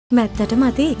මැත්තට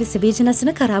මතේ විස බීජ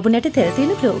නැසන කරාබුනට තෙල්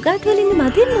තියෙන ක්ලෝගාඩ් වලින්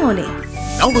මදින්න ඕනේ.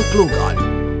 නව ක්ලෝගාඩ්.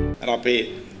 අපේ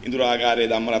ඉන්දුරාගාරයේ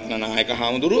ධම්මරත්න නායක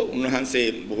හාමුදුරුවෝ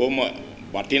උන්වහන්සේ බොහොම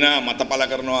වටිනා මතපල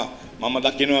කරනවා මම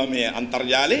දකිනවා මේ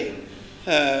අන්තර්ජාලේ.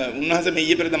 උන්වහන්සේ මේ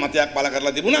ඊයේ පෙරේද මතයක් පළ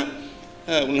කරලා තිබුණා.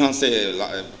 උන්වහන්සේ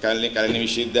කැලණි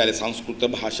විශ්වවිද්‍යාලයේ සංස්කෘත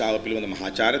භාෂාව පිළිබඳ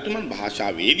මහාචාර්යතුමන්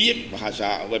භාෂාවේදියෙක්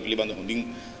භාෂාව පිළිබඳ හොඳින්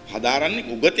හදාරන්නේ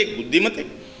උගතෙක් බුද්ධිමතෙක්.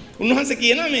 උන්වහන්සේ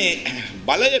කියනවා මේ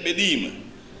බලය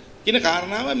බෙදීම කියන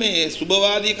කාරණාව මේ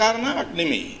සුබවාදී කාරණාවක්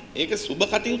නෙමෙයි. ඒක සුබ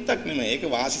කටයුත්තක් නෙමෙයි. ඒක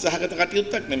වාසි සහගත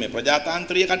කටයුත්තක් නෙමෙයි.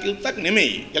 ප්‍රජාතාන්ත්‍රීය කටයුත්තක්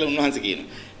නෙමෙයි කියලා උන්වහන්සේ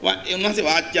කියනවා. උන්වහන්සේ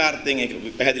වාචාර්ථයෙන් ඒක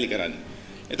පැහැදිලි කරන්නේ.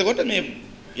 එතකොට මේ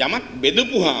යමක්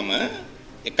බෙදපුවාම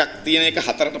එකක් තියෙන එක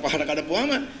හතරට පහට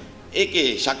කඩපුවාම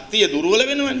ඒකේ ශක්තිය දුර්වල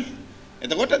වෙනවනේ.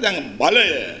 එතකොට දැන් බලය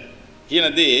කියන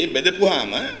දේ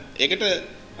බෙදපුවාම ඒකට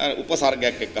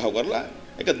උපසර්ගයක් එක්කව කරලා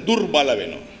ඒක දුර්බල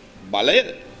වෙනවා.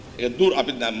 බලය ඒක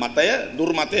අපි මතය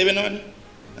දුර්මතය වෙනවනේ.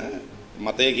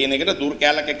 මතය කියන එකට දුර්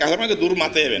කැලක් එක්ක අහලම ඒක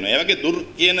දුර්මතය වෙනවා. ඒ වගේ දුර්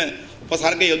කියන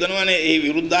උපසර්ගය යොදනවනේ ඒ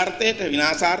විරුද්ධාර්ථයට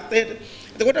විනාශාර්ථයට.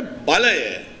 එතකොට බලය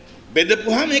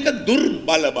බෙදපුවාම ඒක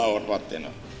දුර්බල බවටපත්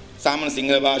වෙනවා. සාමාන්‍ය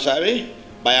සිංහල භාෂාවේ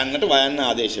බයන්නට වයන්න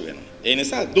ආදේශ වෙනවා. ඒ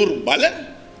නිසා දුර්බල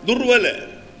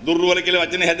දුර්වල කියලා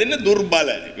වචනේ හැදෙන්නේ දුර්බල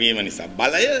වීම නිසා.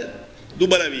 බලය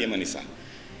දුබල වීම නිසා.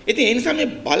 ඉතින් ඒ නිසා මේ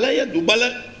බලය දුබල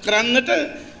කරන්නට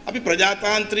අපි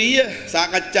ප්‍රජාතාන්ත්‍රීය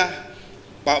සාකච්ඡා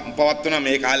පවත්වන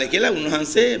මේ කාලේ කියලා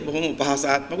උන්වහන්සේ බොහොම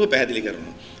උපහාසාත්මකව පැහැදිලි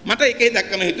කරනවා. මට ඒකේ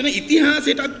දැක්කම හිතුනේ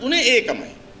ඉතිහාසයටත් උනේ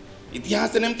ඒකමයි.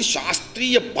 ඉතිහාස නැමැති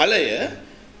ශාස්ත්‍රීය බලය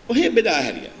ඔහේ බෙදා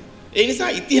හැරියා. ඒ නිසා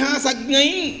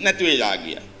ඉතිහාසඥයින් නැති වෙලා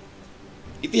ගියා.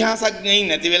 ඉතිහාසඥයින්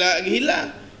නැති වෙලා ගිහිල්ලා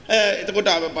එතකොට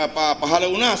පහළ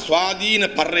වුණා ස්වාධීන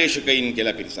පර්යේෂකයින්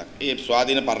කියලා පිරිසක්. ඒ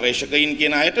ස්වාධීන පර්යේෂකයින්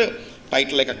කියන අයට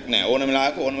ටයිටල් එකක් නැහැ. ඕනම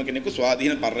වෙලාවක ඕනම කෙනෙකු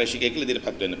ස්වාධීන පර්යේෂකයෙක් කියලා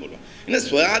ඉදිරියපත් වෙන්න පුළුවන්. එහෙනම්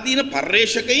ස්වාධීන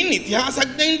පර්යේෂකයින්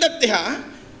ඉතිහාසඥයින්ටත් එහා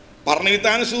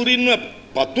පර්ණවිතාන සූරීන්ව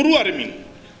පතුරු අරමින්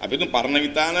අපි තුන්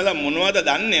පර්ණවිතානල මොනවද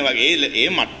දන්නේ වගේ ඒ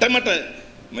මට්ටමට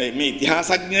මේ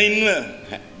ඉතිහාසඥයින්ව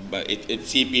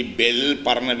HCP බෙල්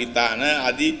පර්ණවිතාන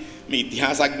ආදී මේ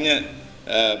ඉතිහාසඥ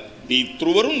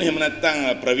පීතෘවරුන් එහෙම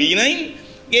නැත්නම්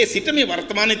ප්‍රවීණයින්ගේ සිට මේ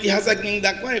වර්තමාන ඉතිහාසඥයින්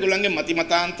දක්වා ඒගොල්ලන්ගේ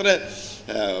මතිමතාන්තර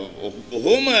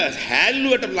බොහොම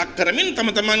හැල්ලුවට ලක් කරමින් තම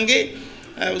තමන්ගේ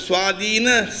ස්වාධීන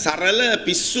සරල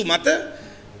පිස්සු මත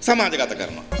සමාජගත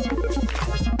කරනවා.